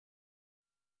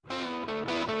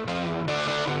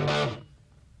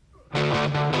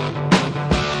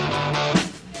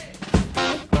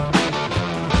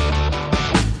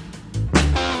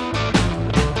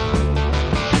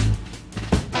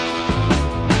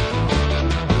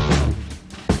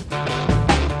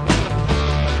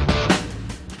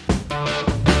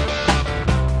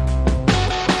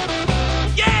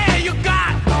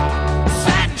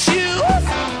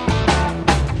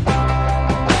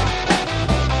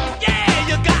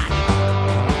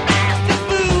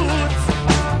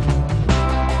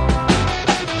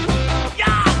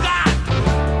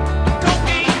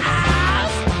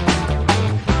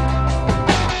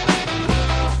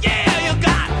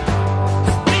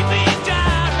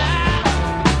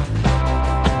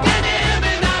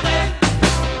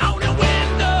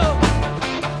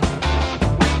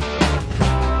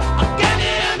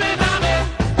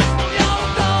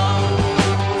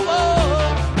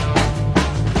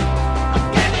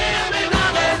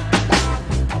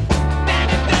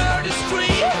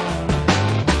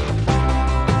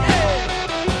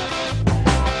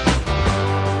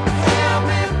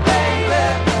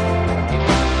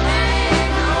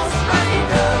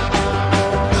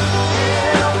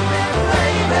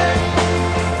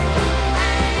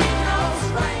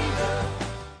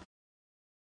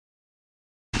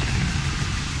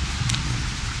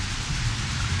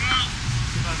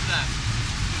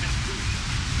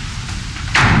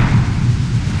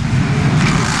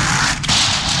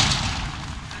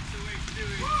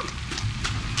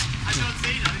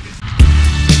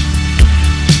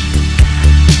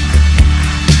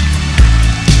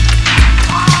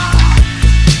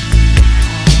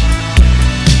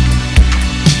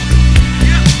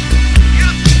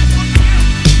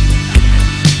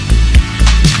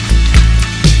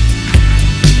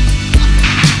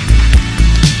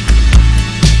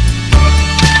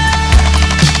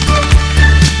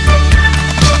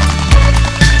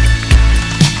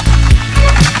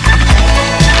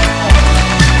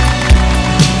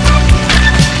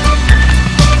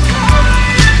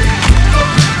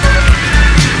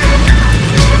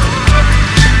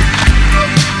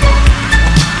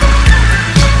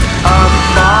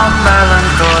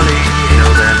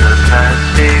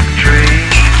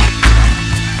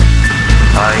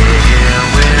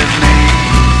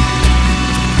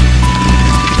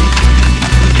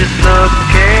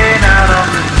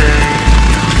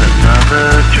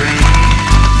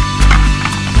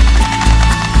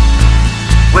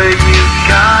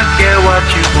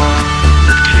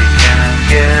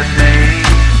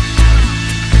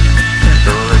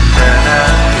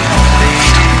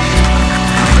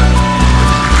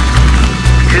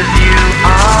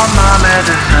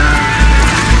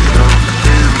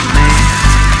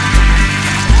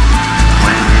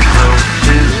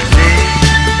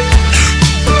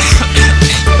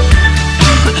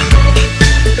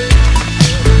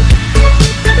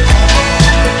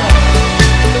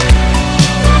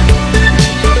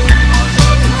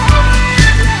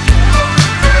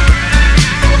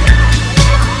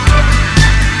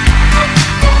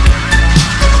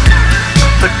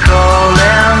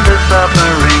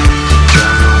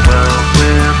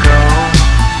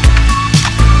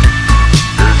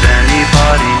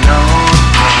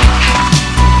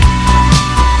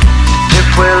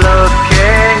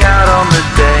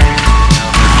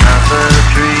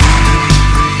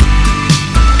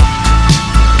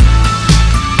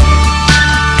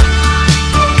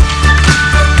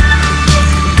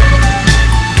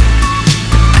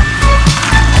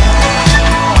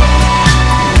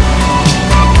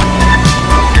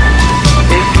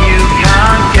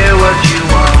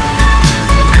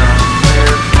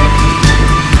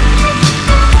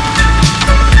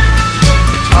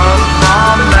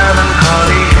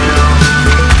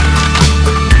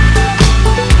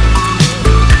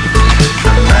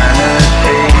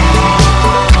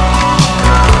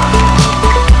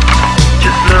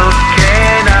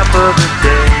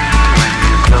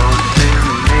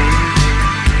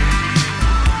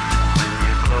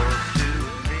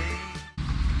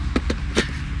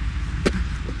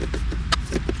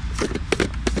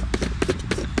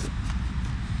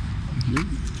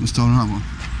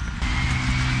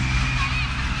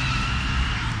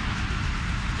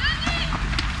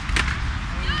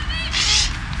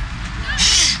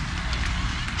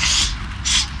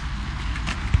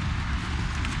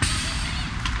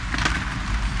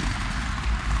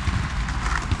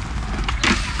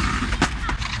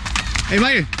Hej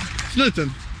Mickael,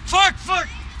 sluten. Fuck!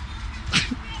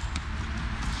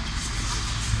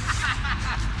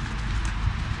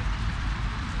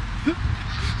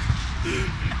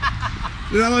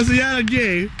 Det där var så jävla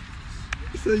gay.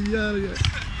 Så jävla gay.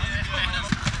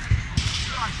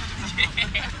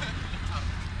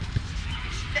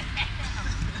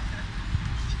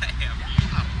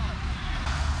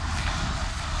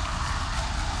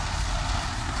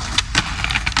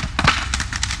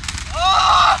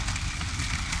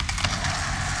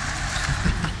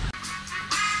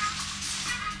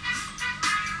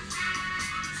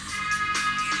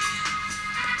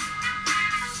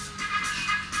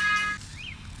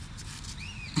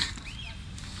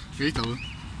 Ritar du?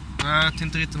 Nej, jag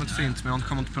tänkte rita något fint, men jag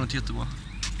kommer inte på något jättebra.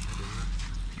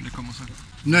 Men det kommer sen.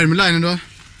 Nöjd med linen då?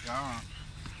 Ja.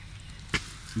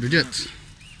 Det blir gött. Shit,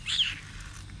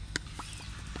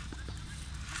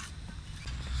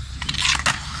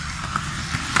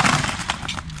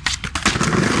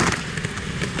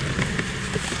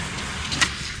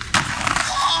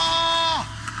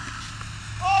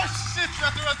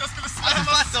 jag trodde att jag skulle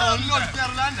slämma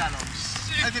sönder.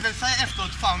 Jag tänkte säga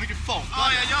efteråt, fan mycket fart.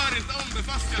 Ja, jag gör inte om det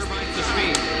fast jag ska inte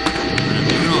svin.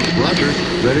 Roger,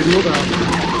 ready to move out.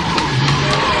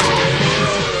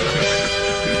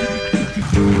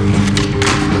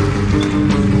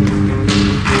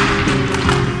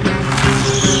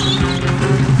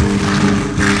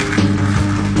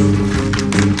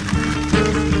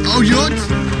 Oh, Jod!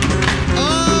 Oh!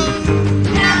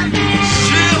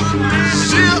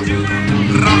 Chill!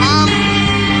 Raman!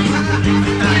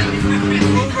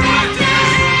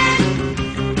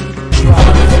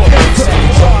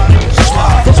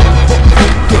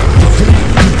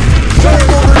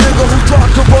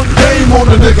 On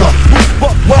a nigga who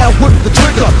buck wild with the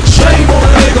trigger. Shame on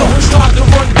a nigga who start to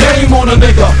run game on a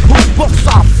nigga who bucks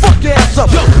our fuck ass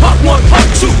up. Yo, hot 1, hot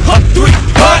 2, hot 3,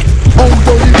 hot.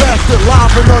 Homeboy bastard,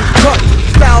 live and uncut.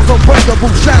 Styles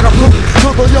unbreakable, shatter blue. To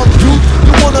the young dude,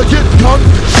 you wanna get done?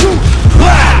 Shoot,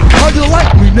 blah. How you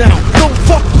like me now? Don't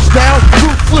fuck the style,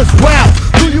 ruthless, wow.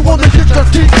 Do you wanna get your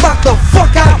teeth knocked the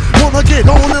fuck out? Wanna get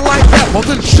on it like that? Well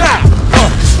then shout.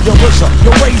 Your wizard,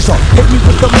 your razor, hit me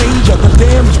with the major. The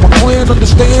damage, my plan,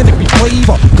 understand it be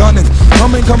flavor. Gunning,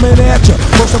 coming at ya.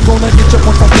 First I'm gonna get ya,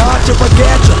 once I got ya, I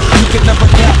got ya. You can never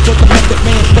capture the method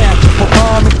man stature. For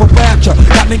rhyming, for rapture.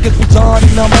 Got niggas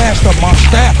resigning, I'm master. My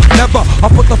staff, never. I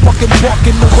put the fucking walk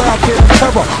in the wild kid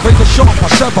terror. Razor sharp, I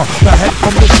sever. The head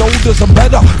from the shoulders, I'm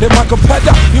better than my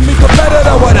competitor. You mean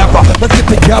competitor, whatever. Let's get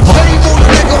together. Shame on the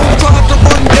nigga who tried to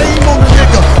run game on the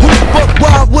nigga who buck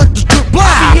wild with the strip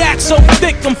blind. He act so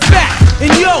thick, I'm fat. And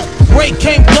yo, Ray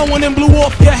came blowing and blew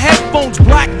off your headphones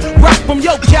black. Rock from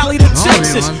yo, Cali to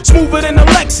Texas. Smoother than a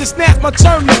Lexus, now's my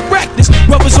turn to wreck this.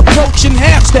 Brothers approaching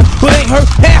half step, but ain't heard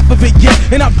half of it yet.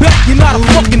 And I bet you're not a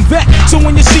fucking vet. So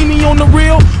when you see me on the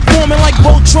reel, forming like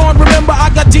Voltron, remember I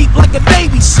got deep like a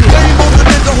Navy SEAL. Shame on the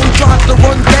nigga who tried to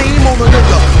run game on a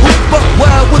nigga who buck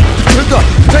wild with the trigger.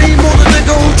 Shame on the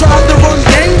nigga who tried to run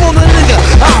game on a nigga.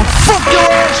 I'll fuck your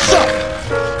ass up.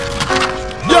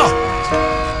 Yo,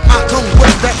 I come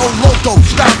with that old loco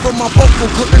style from my vocal.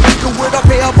 Couldn't nigga with a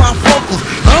pair of my vocals.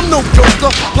 I'm no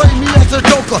joker, play me as a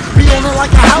joker. Be on it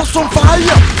like a house on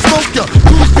fire. Smoke ya,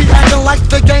 dudes be acting like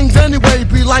the gangs anyway.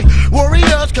 Be like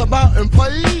warriors, come out and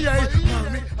play.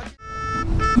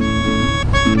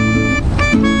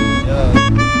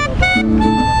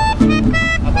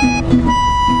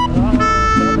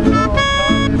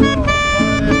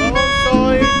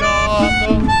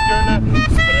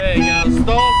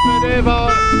 Det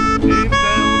var inte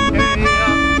okej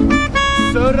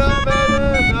att surra med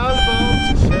en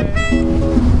allvarstjej.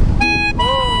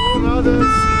 Hon hade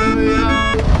slöja.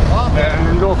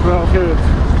 En låt som jag har skrivit.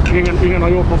 Ingen har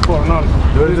gjort något på den alls.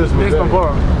 Du är inte som lyssnar på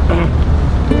den.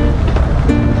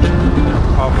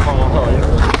 Ja, fan vad hör jag.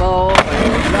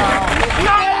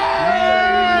 Nej!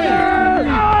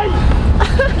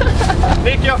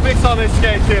 Nick, jag fixar en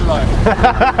skate till dig.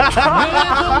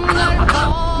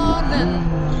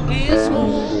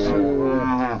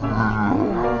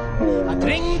 Att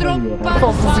regndroppar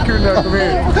 15 sekunder jag kom in.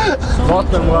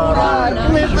 Vattenbrära.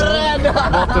 Min bräda.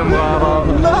 Vattenbrära.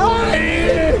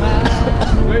 Nej!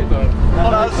 Sluta.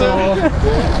 Alltså.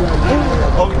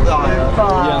 Och där.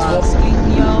 Fan.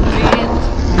 Jag vet.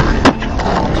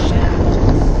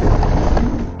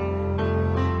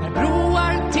 När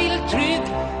broar till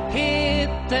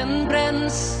tryggheten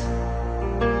bränns.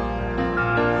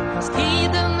 Fast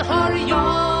tiden har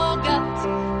jagat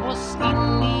oss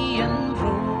in i en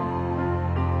vrå.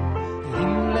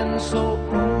 Himlen så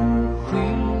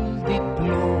oskyldigt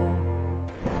blå.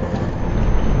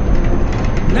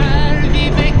 När vi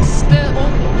växte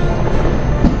upp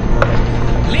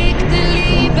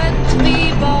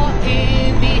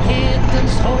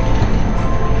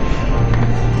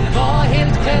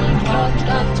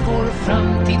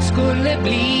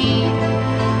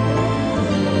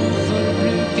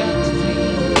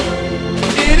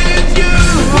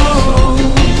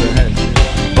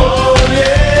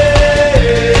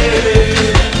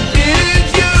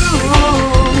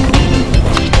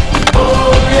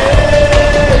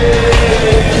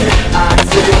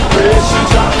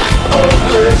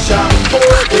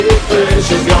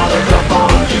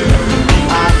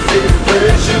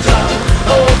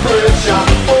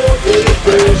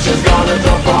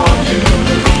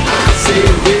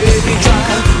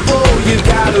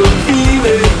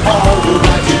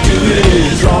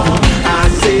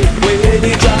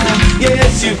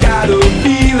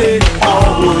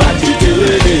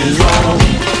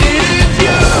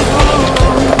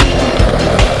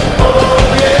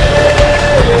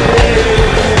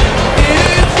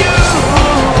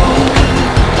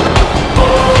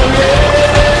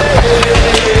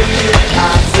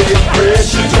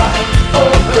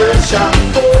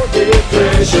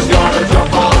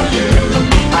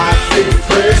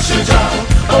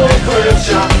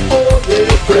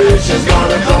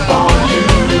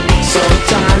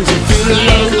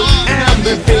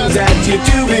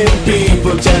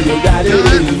that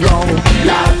it is wrong.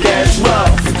 Life gets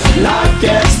rough, life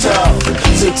gets tough.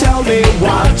 So tell me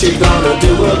what you gonna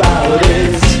do about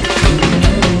it.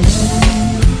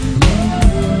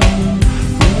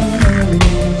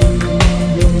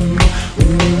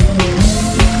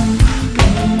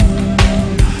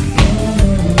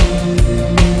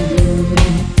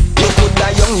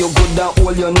 You good and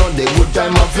old, you know the good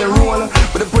time of the roll.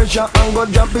 But the pressure and go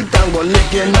drop it and go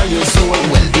lick in your soul.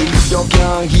 Well, if you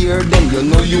can't hear them, you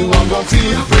know you won't go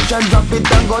feel. Pressure drop it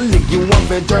and go lick you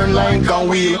up and turn like a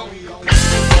wheel.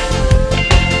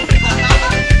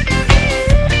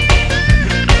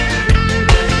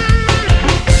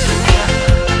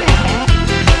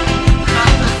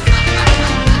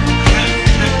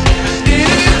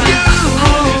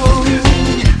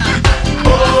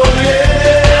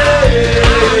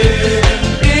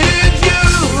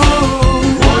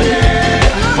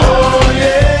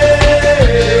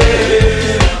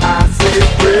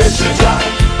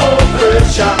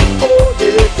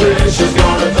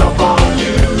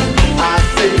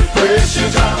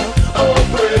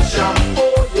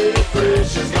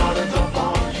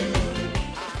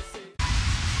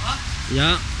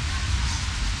 Ja.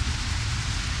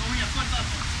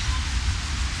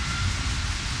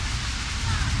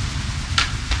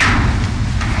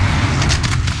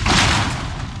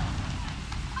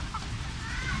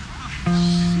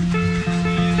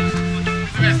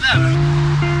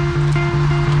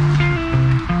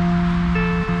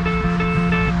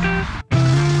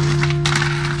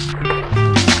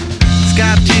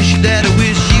 Sky tissue that I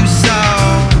wish you saw.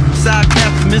 Sock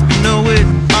after Mr.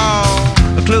 Know-It-All.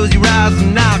 Close your eyes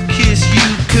and I'll kiss you,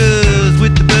 'cause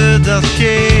with the birds I'll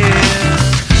share.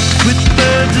 With the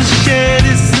birds I'll share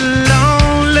this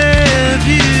lonely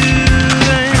view.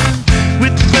 And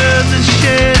with the birds I'll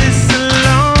share this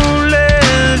lonely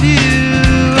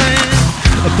view.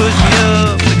 And push me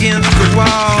up against the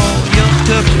wall. Young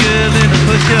tough girl in a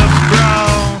push-up bra.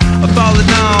 I'm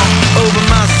falling all over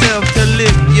myself to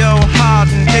lift your heart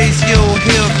and taste your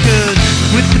heel, 'cause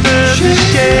with the birds I'll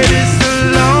share this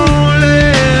lonely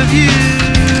view.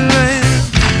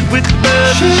 With the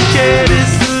birds and share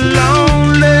this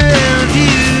lonely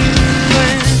view.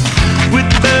 With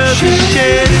the birds and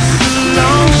share this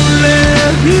lonely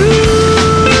view.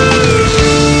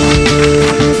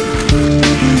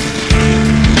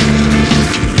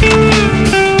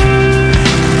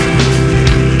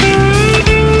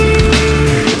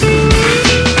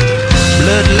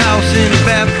 Blood loss in a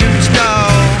bathroom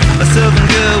stall. A southern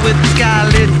girl with a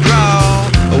skylit draw.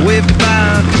 Waved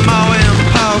by tomorrow and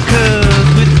Paul, 'cause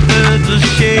with the birds will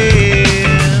share.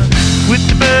 With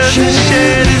the birds will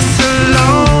share this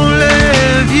lonely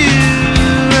view.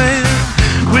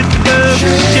 With the birds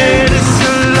will share this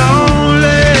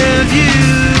lonely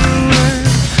view.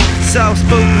 Soft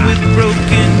spoken with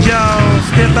broken jaws.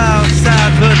 Step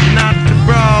outside but not to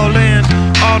brawl. And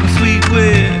all the sweet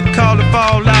wind call it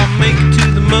fall. I'll make it to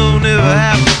the moon if I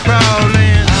have to crawl.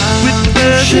 And with the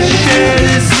birds will share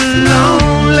this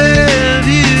lonely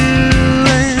view.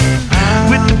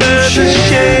 With the birds and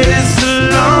share this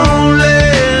lonely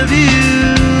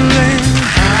view.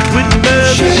 With the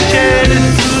birds and share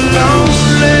this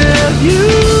lonely view.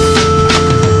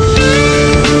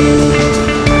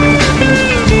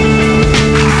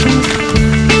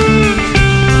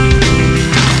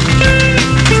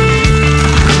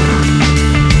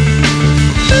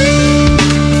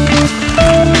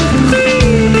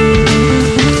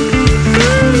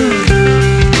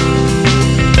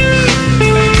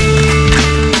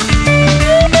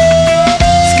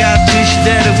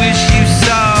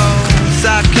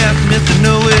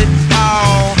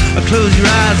 Close your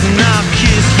eyes and I'll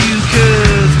kiss you,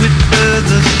 'cause with the birds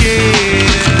I'll share.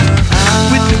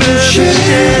 With the birds I'll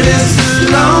share this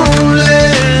lonely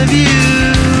view.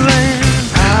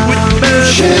 With the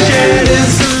birds I'll share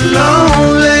this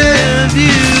lonely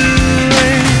view.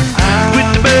 With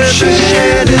the birds I'll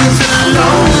share this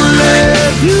lonely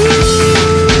view.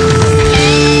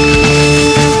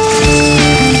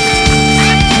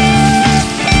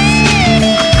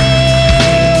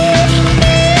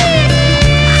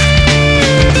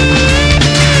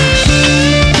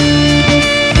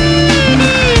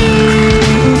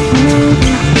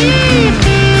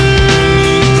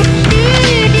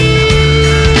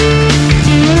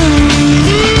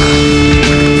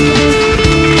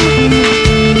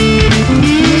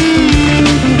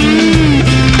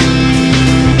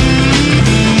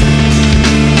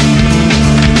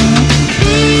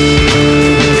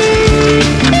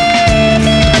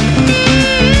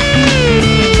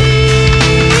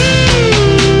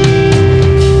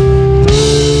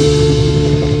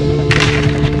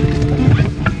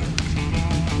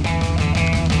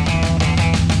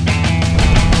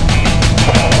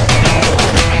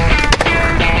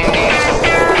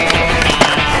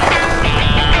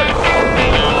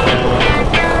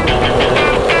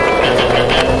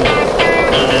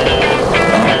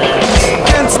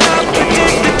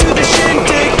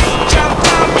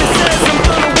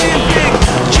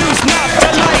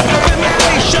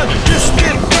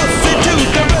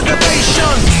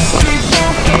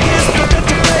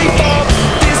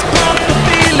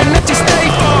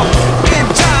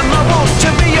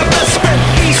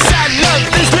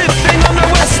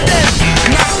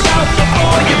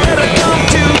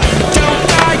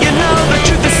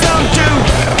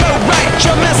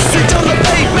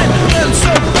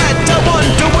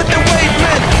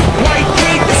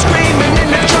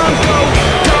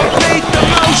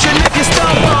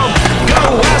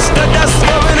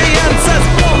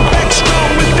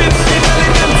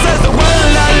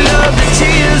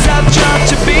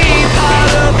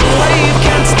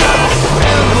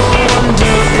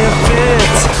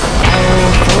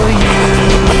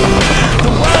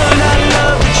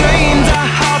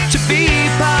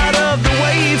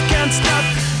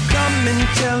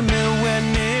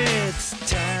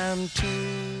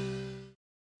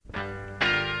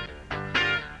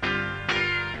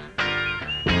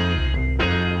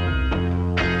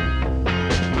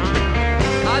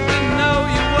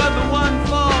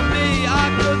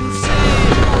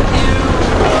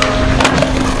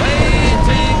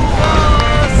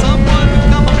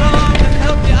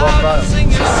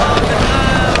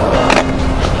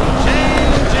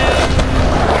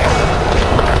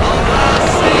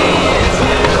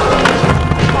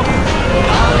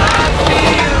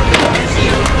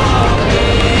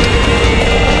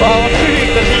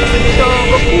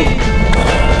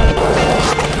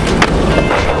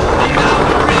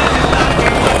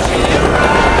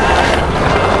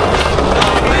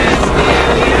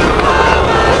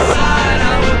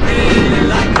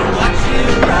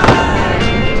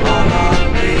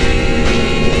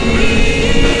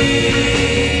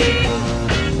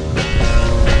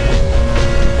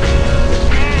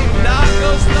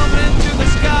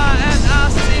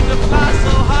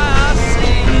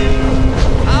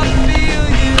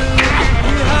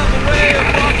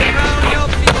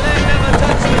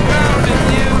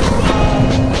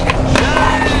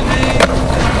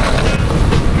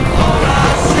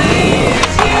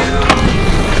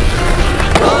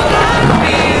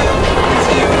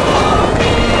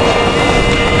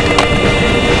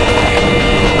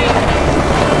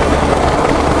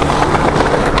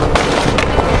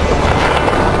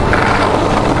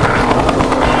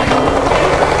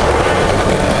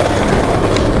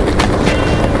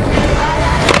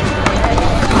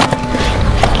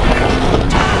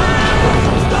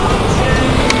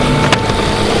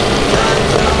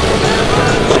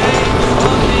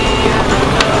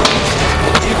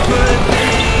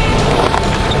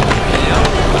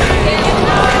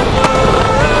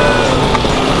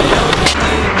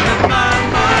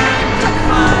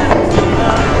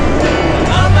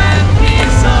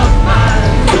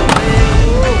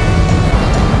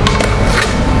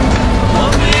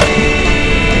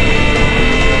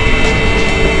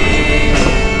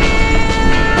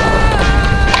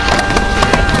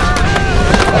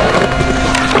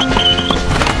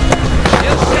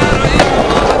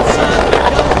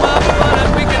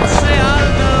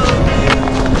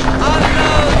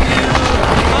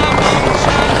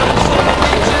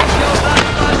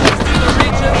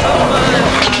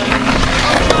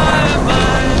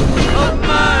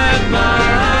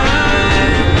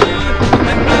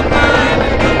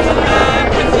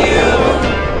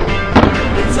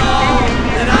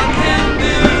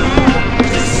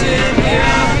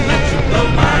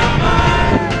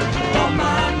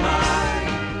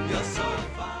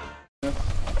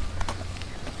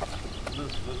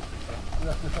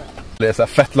 Det är så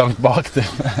fett långt bak till.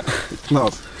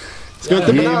 Knas. Ska vi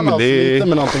inte belöna oss lite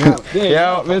med någonting här?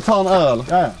 Ja, vi tar en öl.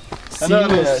 Ja. En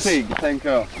öl och cigg,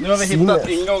 tänker jag. Nu har vi hittat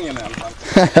ingången i alla fall.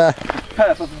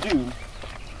 Här för att du.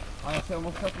 Jag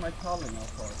måste sätta mig i kallingar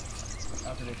för.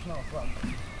 Alltså det är knappt varmt.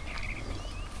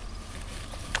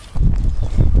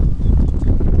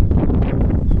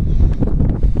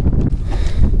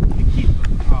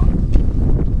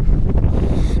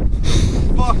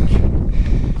 Fuck!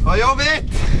 Ja, jag vet!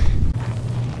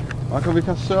 Vi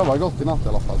kan sova gott i natt i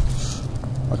alla fall.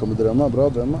 Man kommer drömma, bra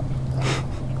drömmar.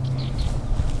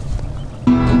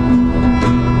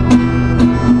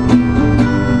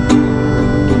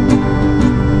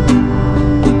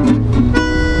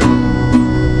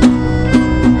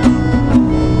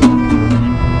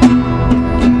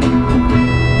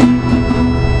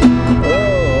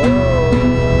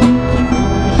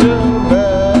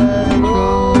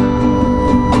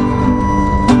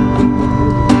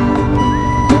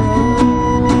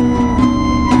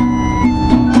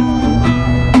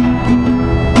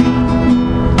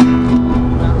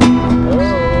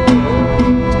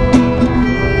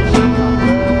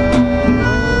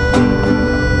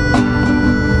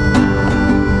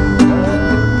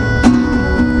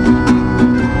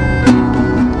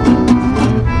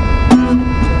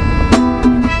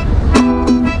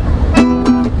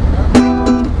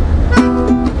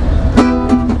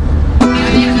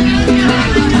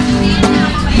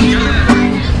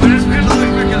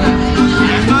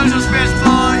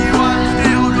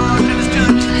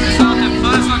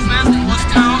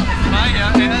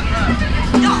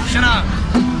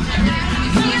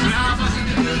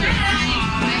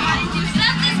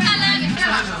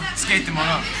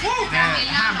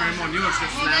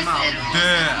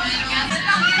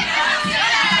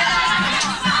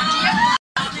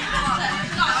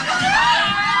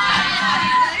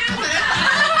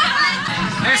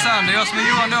 Hejsan, det är jag som är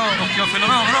Johan då och jag fyller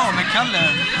år idag med Kalle.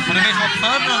 Och det vet vad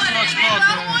födelsedagsmat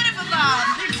är. Vad är det för fan?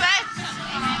 Det är fett!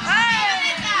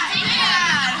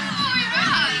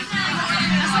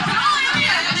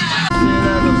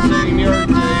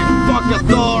 Fuck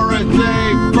authority!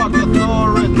 Fuck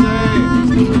authority!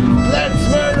 Let's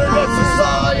murder the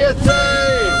society!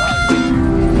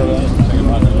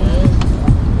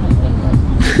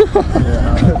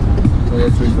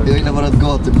 Jag gillar bara ett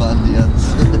gatuband igen.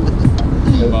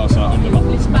 Det var så här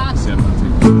undervattensmax.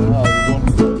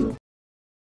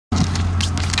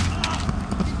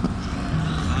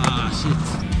 Shit.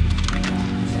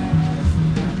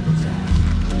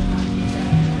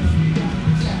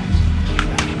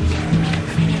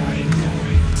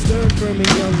 Stirred from a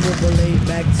young with a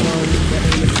laid-back tone, the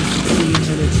innocent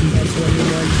energy at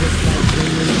 21, just like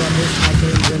bringing brothers out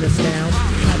there in a sound.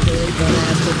 I believe the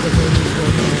last of the baby for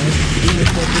man. Do it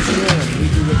for the strong, we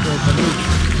do it for the weak.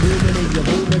 Booming in your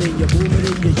booming in your booming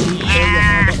in your Jeep, or your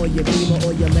Honda, or your Beamer,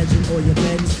 or your Legend, or your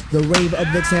Benz. The rave of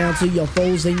the town to your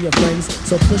foes and your friends.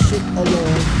 So push it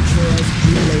along, trails,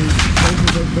 relays,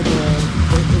 angels of the dawn,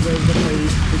 angels of the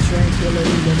praise. The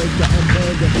tranquility will make you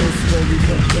unburn your fist before we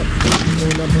put your feet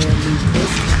on a brand new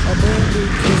twist. A brand new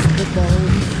twist for phone,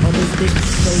 a mystic,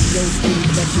 so yo speed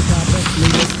that you probably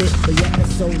missed it. But yet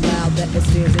it's so loud that it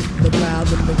scares it. The crowd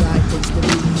when the guy takes the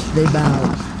beat, they bow.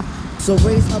 So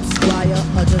raise up squire,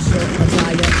 adjust your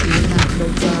attire. You have no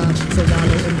time to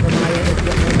wallow in the mire. If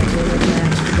you're on a forward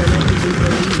path, then let me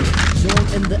believe. Join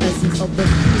in the essence of the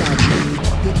food I breathe.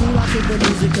 You're too loud to the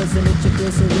music, cause it makes you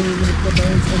feel serene. With the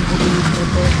birds and the leaves and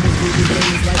both the beauty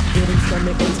things like getting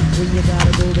stomach aches when you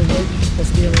gotta go to work, or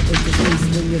stealing into space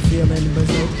when you're feeling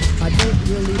berserk. I don't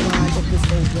really mind if this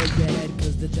won't break your head,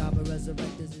 cause the job of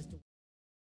resurrectors is to...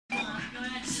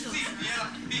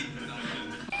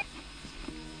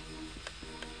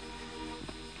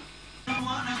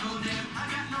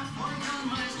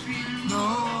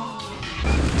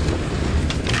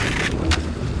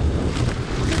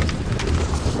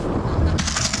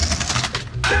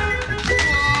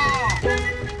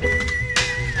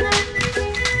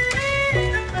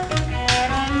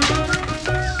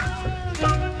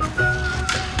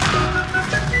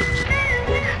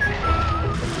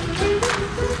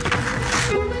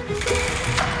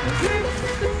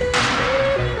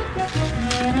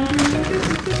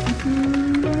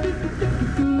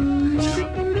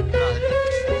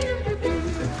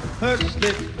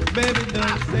 Baby,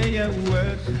 don't say a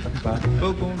word.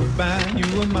 We're gonna buy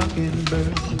you a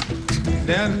mockingbird.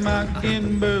 That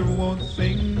mockingbird won't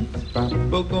sing.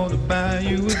 We're gonna buy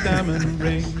you a diamond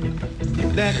ring.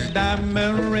 If that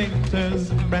diamond ring turns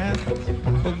brass,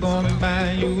 we're gonna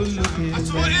buy you a looking glass.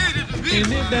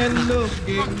 And if that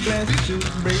looking glass should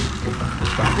break,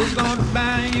 we're gonna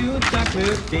buy you a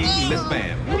chocolate cake. Let's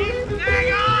bam.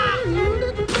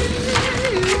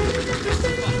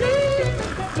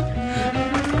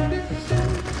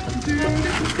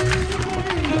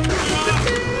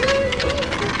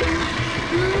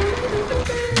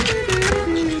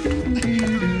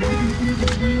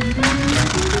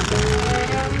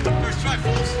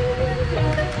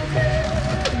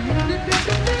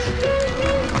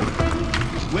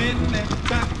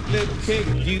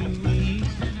 take you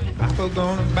east. Papa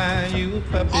gonna buy you a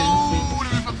puppy seat.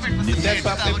 That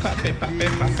puppy, puppy, puppy,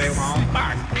 puppy, won't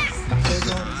bark. Papa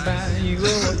gonna buy you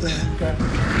a horse car.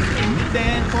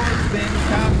 That horse and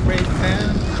car break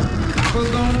down. Papa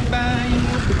gonna buy you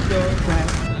a patrol car.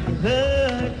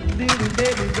 Little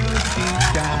baby, don't you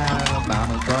cry.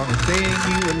 Mama's gonna sing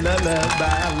you a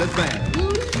lullaby. Let's bang.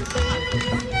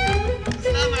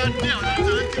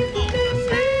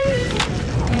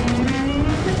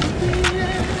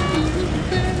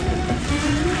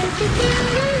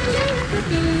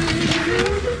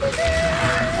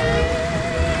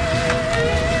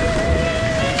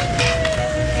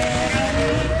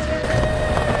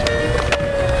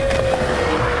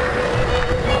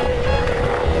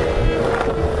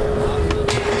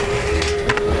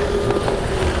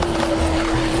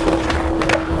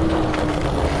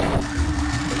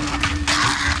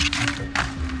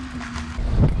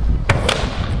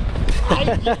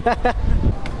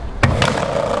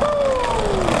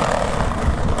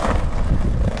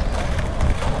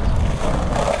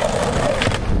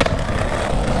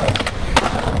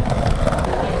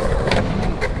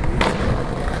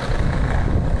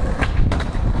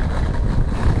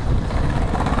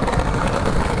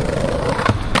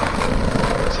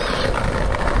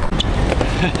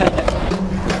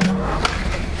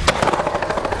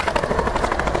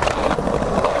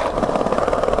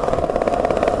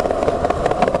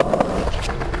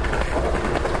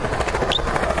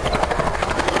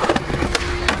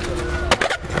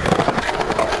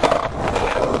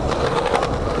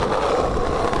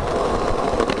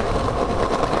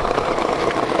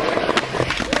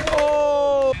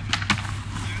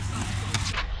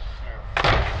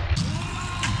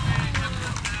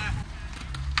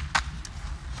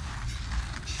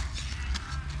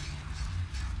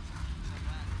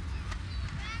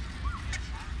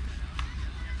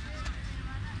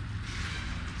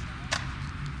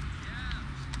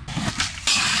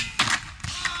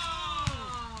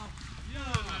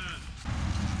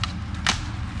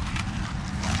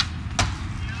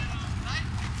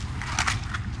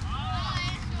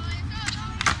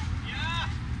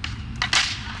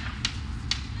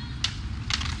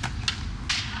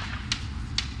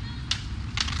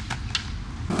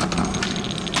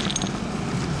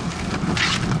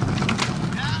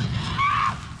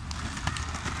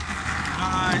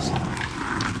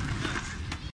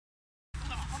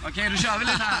 Okej, då kör vi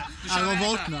lite här. Jag var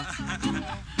vakna.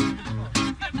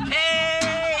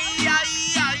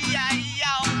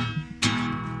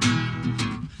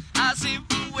 I sit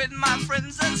with my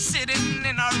friends and sitting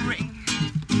in a ring,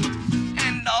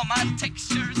 and all my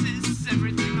textures is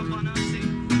everything I wanna see.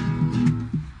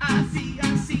 I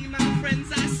see my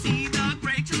friends, I see the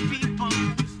greatest people.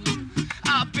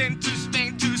 I've been to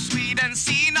Spain, to Sweden,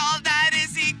 seen all that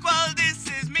is equal. This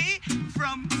is me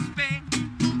from Spain,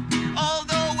 all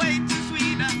the way to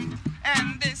Sweden,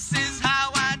 and this is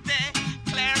how I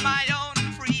declare my own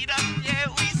freedom. Yeah,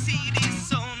 we see this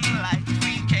sunlight,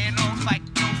 we can't no fight,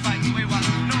 we want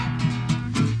no.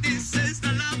 This is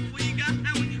the love we got,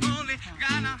 and we only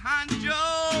gonna hand you.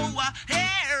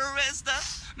 Here is the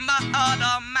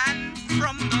other man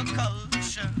from the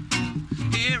culture.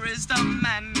 Here is the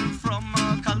man from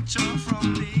a culture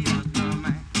from the